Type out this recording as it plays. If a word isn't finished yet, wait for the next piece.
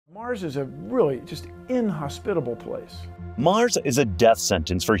Mars is a really just inhospitable place. Mars is a death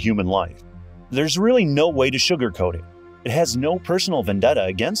sentence for human life. There's really no way to sugarcoat it. It has no personal vendetta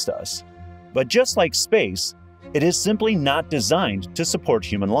against us. But just like space, it is simply not designed to support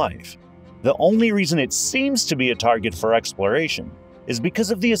human life. The only reason it seems to be a target for exploration is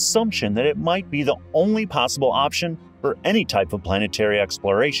because of the assumption that it might be the only possible option for any type of planetary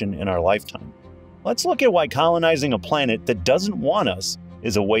exploration in our lifetime. Let's look at why colonizing a planet that doesn't want us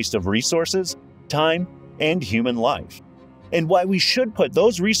is a waste of resources, time, and human life, and why we should put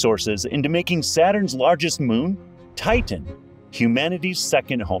those resources into making Saturn's largest moon, Titan, humanity's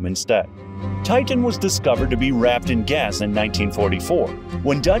second home instead. Titan was discovered to be wrapped in gas in 1944,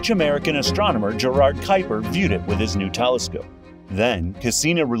 when Dutch-American astronomer Gerard Kuiper viewed it with his new telescope. Then,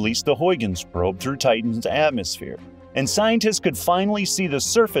 Cassini released the Huygens probe through Titan's atmosphere, and scientists could finally see the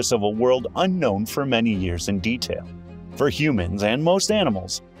surface of a world unknown for many years in detail. For humans and most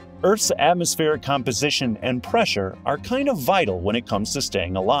animals, Earth's atmospheric composition and pressure are kind of vital when it comes to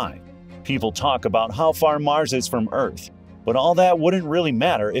staying alive. People talk about how far Mars is from Earth, but all that wouldn't really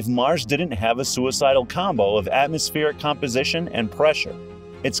matter if Mars didn't have a suicidal combo of atmospheric composition and pressure.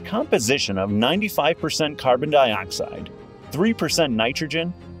 Its composition of 95% carbon dioxide, 3%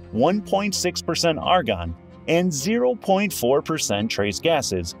 nitrogen, 1.6% argon, and 0.4% trace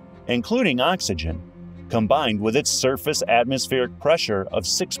gases, including oxygen, combined with its surface atmospheric pressure of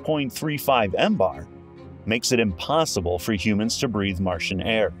 6.35 mbar, makes it impossible for humans to breathe Martian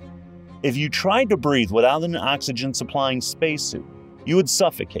air. If you tried to breathe without an oxygen-supplying spacesuit, you would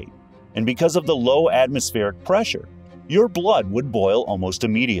suffocate, and because of the low atmospheric pressure, your blood would boil almost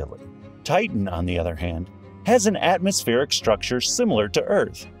immediately. Titan, on the other hand, has an atmospheric structure similar to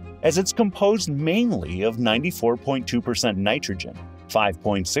Earth, as it's composed mainly of 94.2% nitrogen,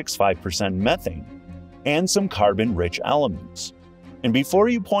 5.65% methane, and some carbon-rich elements. And before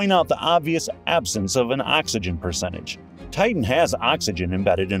you point out the obvious absence of an oxygen percentage, Titan has oxygen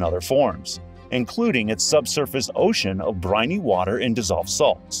embedded in other forms, including its subsurface ocean of briny water and dissolved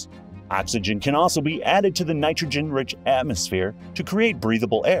salts. Oxygen can also be added to the nitrogen-rich atmosphere to create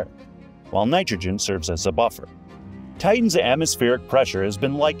breathable air, while nitrogen serves as a buffer. Titan's atmospheric pressure has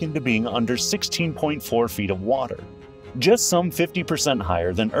been likened to being under 16.4 feet of water, just some 50%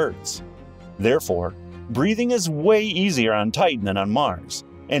 higher than Earth's. Therefore, breathing is way easier on Titan than on Mars,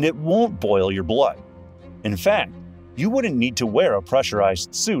 and it won't boil your blood. In fact, you wouldn't need to wear a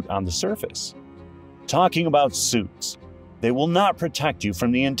pressurized suit on the surface. Talking about suits, they will not protect you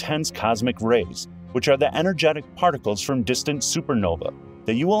from the intense cosmic rays, which are the energetic particles from distant supernovae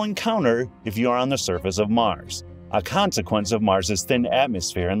that you will encounter if you are on the surface of Mars, a consequence of Mars's thin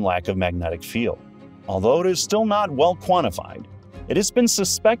atmosphere and lack of magnetic field. Although it is still not well quantified, it has been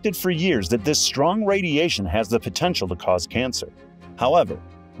suspected for years that this strong radiation has the potential to cause cancer. However,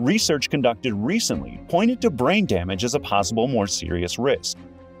 research conducted recently pointed to brain damage as a possible more serious risk.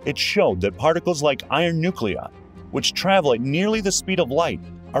 It showed that particles like iron nuclei, which travel at nearly the speed of light,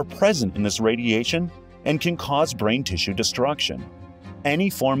 are present in this radiation and can cause brain tissue destruction. Any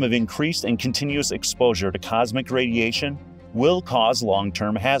form of increased and continuous exposure to cosmic radiation will cause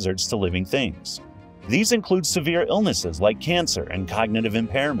long-term hazards to living things. These include severe illnesses like cancer and cognitive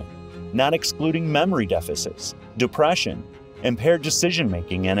impairment, not excluding memory deficits, depression, impaired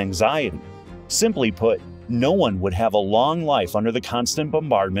decision-making, and anxiety. Simply put, no one would have a long life under the constant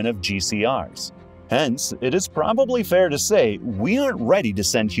bombardment of GCRs. Hence, it is probably fair to say we aren't ready to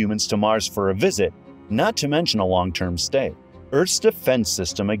send humans to Mars for a visit, not to mention a long-term stay. Earth's defense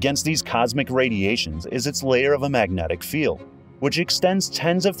system against these cosmic radiations is its layer of a magnetic field, which extends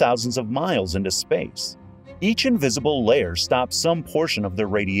tens of thousands of miles into space. Each invisible layer stops some portion of the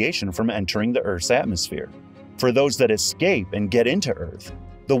radiation from entering the Earth's atmosphere. For those that escape and get into Earth,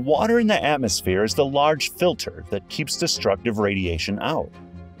 the water in the atmosphere is the large filter that keeps destructive radiation out.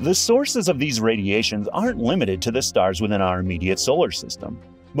 The sources of these radiations aren't limited to the stars within our immediate solar system,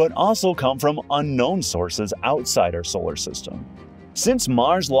 but also come from unknown sources outside our solar system. Since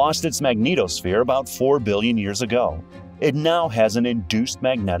Mars lost its magnetosphere about 4 billion years ago, it now has an induced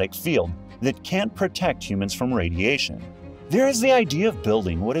magnetic field that can't protect humans from radiation. There is the idea of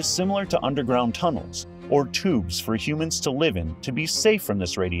building what is similar to underground tunnels or tubes for humans to live in to be safe from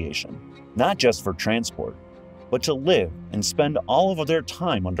this radiation, not just for transport, but to live and spend all of their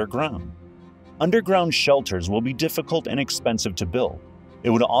time underground. Underground shelters will be difficult and expensive to build.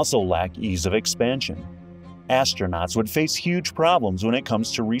 It would also lack ease of expansion. Astronauts would face huge problems when it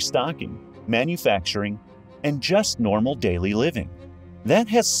comes to restocking, manufacturing, and just normal daily living. That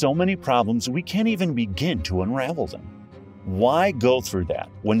has so many problems we can't even begin to unravel them. Why go through that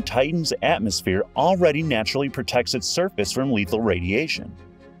when Titan's atmosphere already naturally protects its surface from lethal radiation?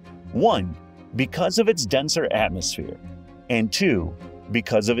 1. Because of its denser atmosphere, and 2.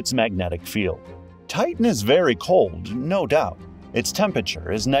 Because of its magnetic field. Titan is very cold, no doubt. Its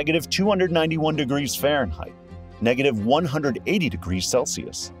temperature is -291 degrees Fahrenheit, -180 degrees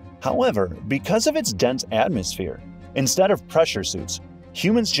Celsius. However, because of its dense atmosphere, instead of pressure suits,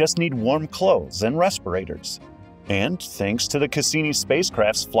 humans just need warm clothes and respirators. And thanks to the Cassini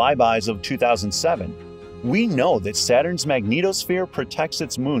spacecraft's flybys of 2007, we know that Saturn's magnetosphere protects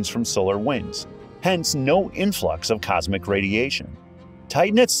its moons from solar winds, hence no influx of cosmic radiation.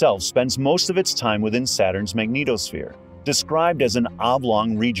 Titan itself spends most of its time within Saturn's magnetosphere, described as an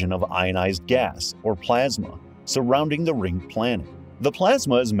oblong region of ionized gas, or plasma, surrounding the ringed planet. The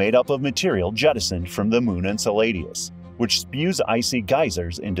plasma is made up of material jettisoned from the moon Enceladus, which spews icy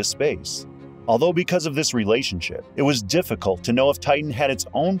geysers into space. Although because of this relationship, it was difficult to know if Titan had its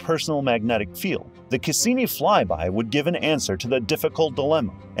own personal magnetic field, the Cassini flyby would give an answer to the difficult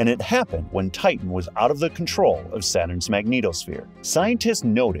dilemma, and it happened when Titan was out of the control of Saturn's magnetosphere. Scientists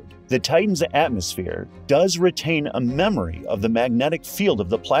noted that Titan's atmosphere does retain a memory of the magnetic field of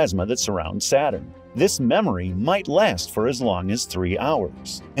the plasma that surrounds Saturn. This memory might last for as long as 3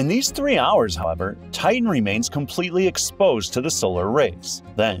 hours. In these 3 hours, however, Titan remains completely exposed to the solar rays.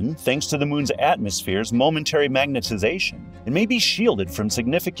 Then, thanks to the moon's atmosphere's momentary magnetization, it may be shielded from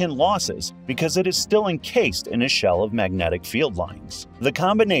significant losses because it is still encased in a shell of magnetic field lines. The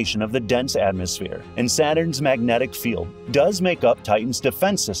combination of the dense atmosphere and Saturn's magnetic field does make up Titan's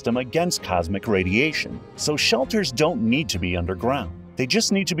defense system against cosmic radiation, so shelters don't need to be underground. They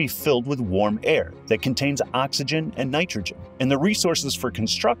just need to be filled with warm air that contains oxygen and nitrogen, and the resources for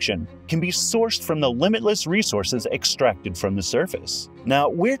construction can be sourced from the limitless resources extracted from the surface. Now,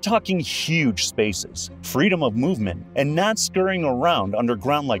 we're talking huge spaces, freedom of movement, and not scurrying around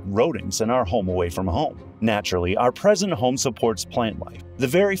underground like rodents in our home away from home. Naturally, our present home supports plant life, the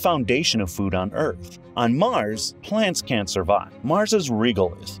very foundation of food on Earth. On Mars, plants can't survive. Mars's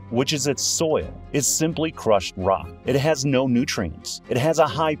regolith, which is its soil, is simply crushed rock. It has no nutrients. It has a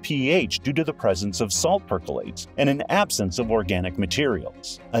high pH due to the presence of salt percolates and an absence of organic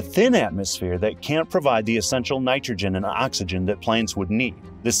materials. A thin atmosphere that can't provide the essential nitrogen and oxygen that plants would need.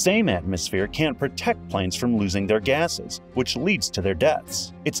 The same atmosphere can't protect plants from losing their gases, which leads to their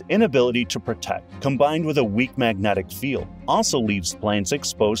deaths. Its inability to protect, combined with a weak magnetic field, also leaves plants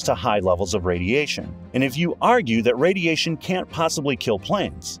exposed to high levels of radiation. And if you argue that radiation can't possibly kill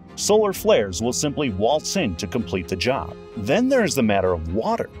plants, solar flares will simply waltz in to complete the job. Then there's the matter of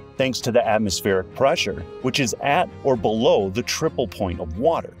water. Thanks to the atmospheric pressure, which is at or below the triple point of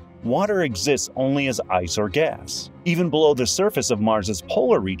water, water exists only as ice or gas. Even below the surface of Mars's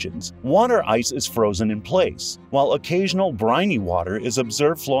polar regions, water ice is frozen in place, while occasional briny water is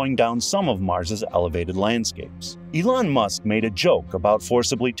observed flowing down some of Mars's elevated landscapes. Elon Musk made a joke about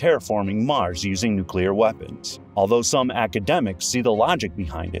forcibly terraforming Mars using nuclear weapons. Although some academics see the logic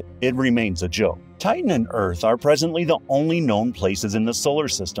behind it, it remains a joke. Titan and Earth are presently the only known places in the solar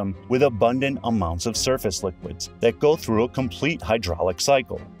system with abundant amounts of surface liquids that go through a complete hydraulic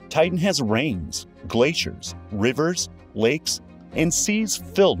cycle. Titan has rains, glaciers, rivers, lakes, and seas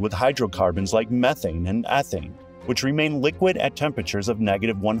filled with hydrocarbons like methane and ethane, which remain liquid at temperatures of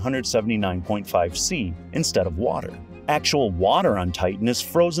 -179.5 C instead of water. Actual water on Titan is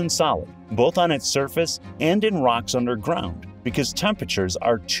frozen solid, both on its surface and in rocks underground, because temperatures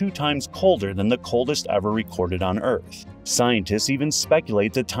are 2 times colder than the coldest ever recorded on Earth. Scientists even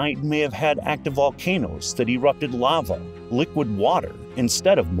speculate that Titan may have had active volcanoes that erupted lava, liquid water,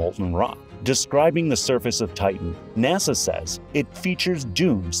 instead of molten rock. Describing the surface of Titan, NASA says it features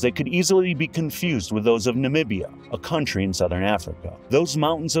dunes that could easily be confused with those of Namibia, a country in southern Africa. Those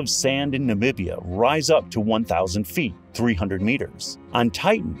mountains of sand in Namibia rise up to 1,000 feet, 300 meters. On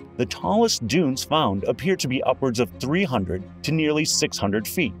Titan, the tallest dunes found appear to be upwards of 300 to nearly 600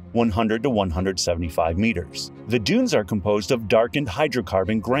 feet, 100 to 175 meters. The dunes are composed of darkened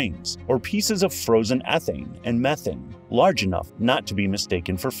hydrocarbon grains, or pieces of frozen ethane and methane, large enough not to be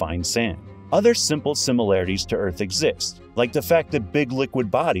mistaken for fine sand. Other simple similarities to Earth exist, like the fact that big liquid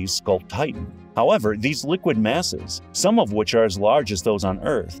bodies sculpt Titan. However, these liquid masses, some of which are as large as those on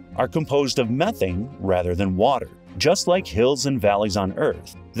Earth, are composed of methane rather than water. Just like hills and valleys on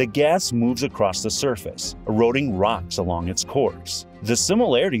Earth, the gas moves across the surface, eroding rocks along its course. The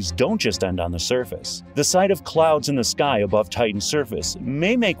similarities don't just end on the surface. The sight of clouds in the sky above Titan's surface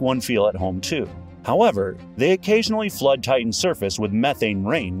may make one feel at home too. However, they occasionally flood Titan's surface with methane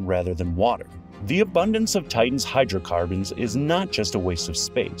rain rather than water. The abundance of Titan's hydrocarbons is not just a waste of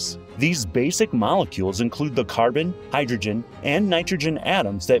space. These basic molecules include the carbon, hydrogen, and nitrogen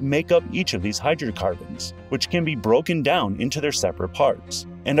atoms that make up each of these hydrocarbons, which can be broken down into their separate parts,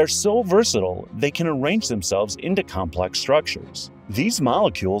 and are so versatile they can arrange themselves into complex structures. These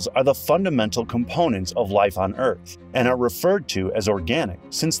molecules are the fundamental components of life on Earth, and are referred to as organic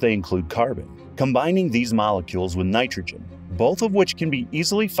since they include carbon. Combining these molecules with nitrogen, both of which can be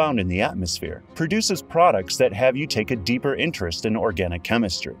easily found in the atmosphere, produces products that have you take a deeper interest in organic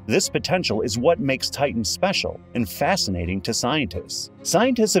chemistry. This potential is what makes Titan special and fascinating to scientists.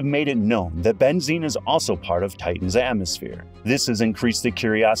 Scientists have made it known that benzene is also part of Titan's atmosphere. This has increased the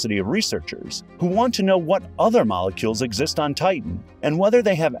curiosity of researchers who want to know what other molecules exist on Titan and whether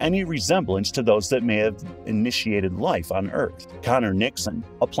they have any resemblance to those that may have initiated life on Earth. Connor Nixon,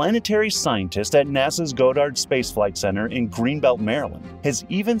 a planetary scientist at NASA's Goddard Space Flight Center in Greenbelt, Maryland, has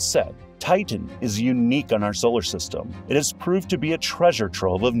even said, "Titan is unique on our solar system. It has proved to be a treasure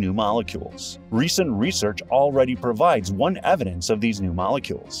trove of new molecules." Recent research already provides one evidence of these new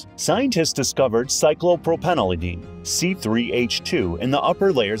molecules. Scientists discovered cyclopropanolidine, C3H2, in the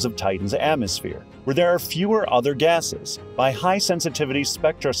upper layers of Titan's atmosphere, where there are fewer other gases, by high-sensitivity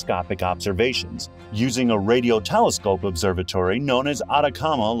spectroscopic observations using a radio telescope observatory known as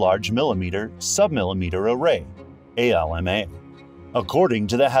Atacama Large Millimeter Submillimeter Array, ALMA. According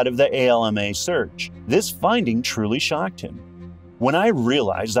to the head of the ALMA search, this finding truly shocked him. "When I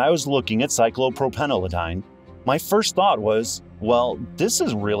realized I was looking at cyclopropanolidine, my first thought was, well, this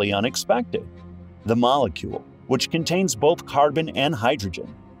is really unexpected." The molecule, which contains both carbon and hydrogen,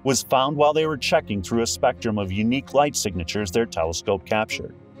 was found while they were checking through a spectrum of unique light signatures their telescope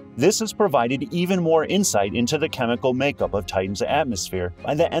captured. This has provided even more insight into the chemical makeup of Titan's atmosphere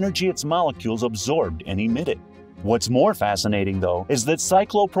by the energy its molecules absorbed and emitted. What's more fascinating, though, is that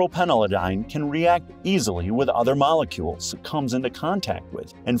cyclopropanolidine can react easily with other molecules it comes into contact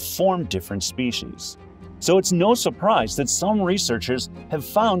with and form different species. So it's no surprise that some researchers have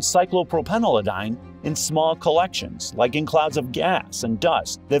found cyclopropanolidine in small collections, like in clouds of gas and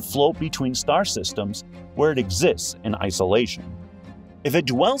dust that float between star systems where it exists in isolation. If it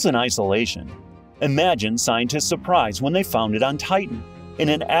dwells in isolation, imagine scientists' surprise when they found it on Titan, in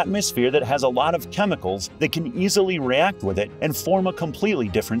an atmosphere that has a lot of chemicals that can easily react with it and form a completely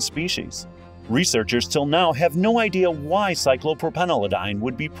different species. Researchers till now have no idea why cyclopropanolidine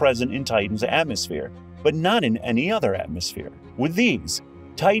would be present in Titan's atmosphere, but not in any other atmosphere. With these,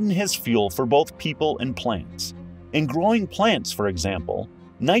 Titan has fuel for both people and plants. In growing plants, for example,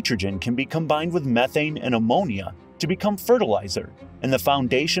 nitrogen can be combined with methane and ammonia to become fertilizer and the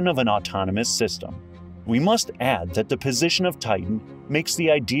foundation of an autonomous system. We must add that the position of Titan makes the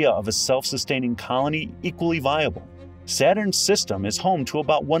idea of a self-sustaining colony equally viable. Saturn's system is home to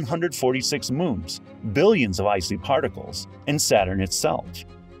about 146 moons, billions of icy particles, and Saturn itself.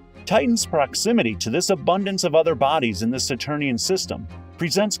 Titan's proximity to this abundance of other bodies in the Saturnian system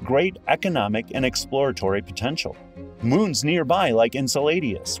presents great economic and exploratory potential. Moons nearby like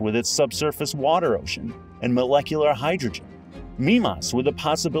Enceladus with its subsurface water ocean and molecular hydrogen, Mimas with the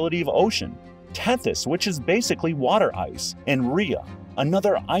possibility of ocean, Tethys, which is basically water ice, and Rhea,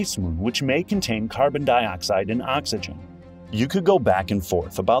 another ice moon which may contain carbon dioxide and oxygen. You could go back and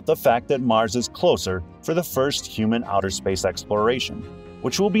forth about the fact that Mars is closer for the first human outer space exploration,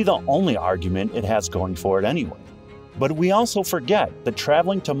 which will be the only argument it has going for it anyway. But we also forget that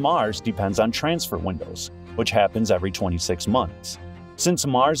traveling to Mars depends on transfer windows, which happens every 26 months. Since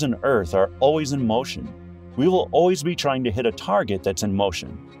Mars and Earth are always in motion, we will always be trying to hit a target that's in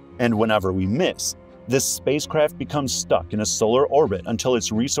motion. And whenever we miss, this spacecraft becomes stuck in a solar orbit until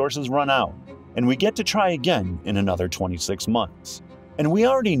its resources run out, and we get to try again in another 26 months. And we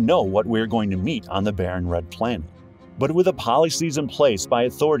already know what we're going to meet on the barren red planet. But with the policies in place by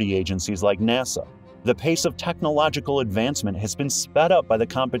authority agencies like NASA, the pace of technological advancement has been sped up by the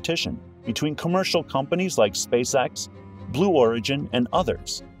competition between commercial companies like SpaceX, Blue Origin, and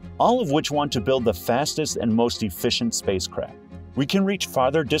others, all of which want to build the fastest and most efficient spacecraft. We can reach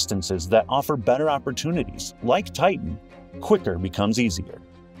farther distances that offer better opportunities. Like Titan, quicker becomes easier.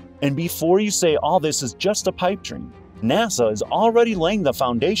 And before you say all this is just a pipe dream, NASA is already laying the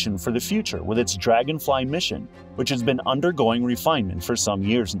foundation for the future with its Dragonfly mission, which has been undergoing refinement for some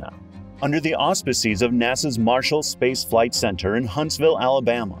years now. Under the auspices of NASA's Marshall Space Flight Center in Huntsville,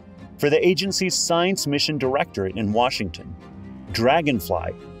 Alabama, for the agency's Science Mission Directorate in Washington,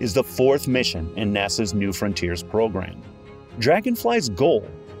 Dragonfly is the fourth mission in NASA's New Frontiers program. Dragonfly's goal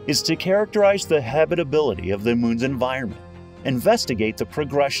is to characterize the habitability of the Moon's environment, investigate the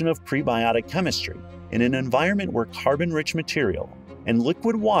progression of prebiotic chemistry in an environment where carbon-rich material, and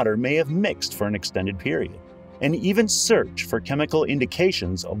liquid water may have mixed for an extended period, and even search for chemical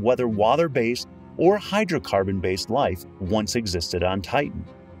indications of whether water-based or hydrocarbon-based life once existed on Titan.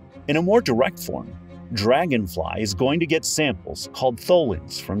 In a more direct form, Dragonfly is going to get samples called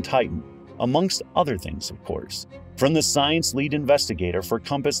tholins from Titan, amongst other things, of course, from the science lead investigator for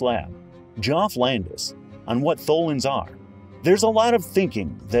Compass Lab, Geoff Landis, on what tholins are. There's a lot of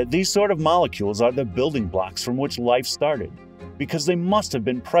thinking that these sort of molecules are the building blocks from which life started, because they must have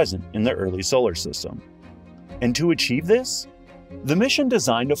been present in the early solar system. And to achieve this, the mission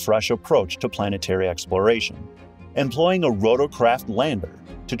designed a fresh approach to planetary exploration, employing a rotorcraft lander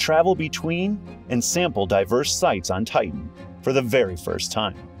to travel between and sample diverse sites on Titan for the very first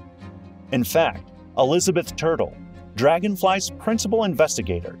time. In fact, Elizabeth Turtle, Dragonfly's principal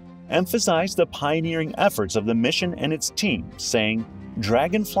investigator, emphasized the pioneering efforts of the mission and its team, saying,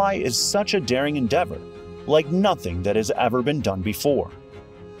 "Dragonfly is such a daring endeavor, like nothing that has ever been done before."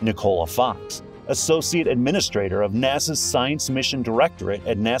 Nicola Fox, Associate Administrator of NASA's Science Mission Directorate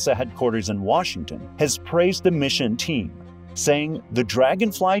at NASA headquarters in Washington, has praised the mission team, saying, "The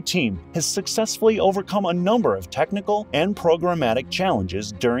Dragonfly team has successfully overcome a number of technical and programmatic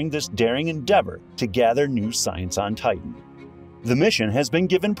challenges during this daring endeavor to gather new science on Titan." The mission has been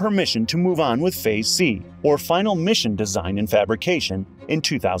given permission to move on with Phase C, or Final Mission Design and Fabrication, in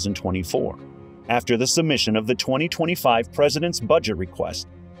 2024. After the submission of the 2025 President's budget request,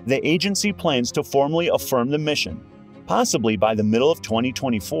 the agency plans to formally affirm the mission, possibly by the middle of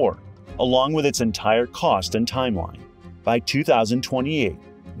 2024, along with its entire cost and timeline. By 2028,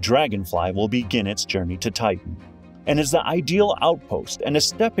 Dragonfly will begin its journey to Titan, and is the ideal outpost and a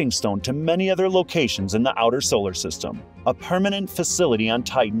stepping stone to many other locations in the outer solar system. A permanent facility on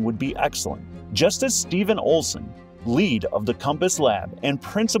Titan would be excellent, just as Stephen Olson, lead of the Compass Lab and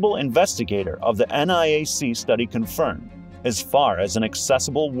principal investigator of the NIAC study, confirmed. As far as an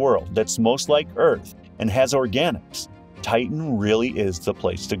accessible world that's most like Earth and has organics, Titan really is the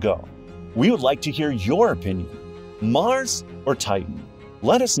place to go. We would like to hear your opinion. Mars or Titan?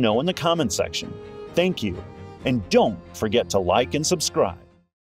 Let us know in the comment section. Thank you, and don't forget to like and subscribe.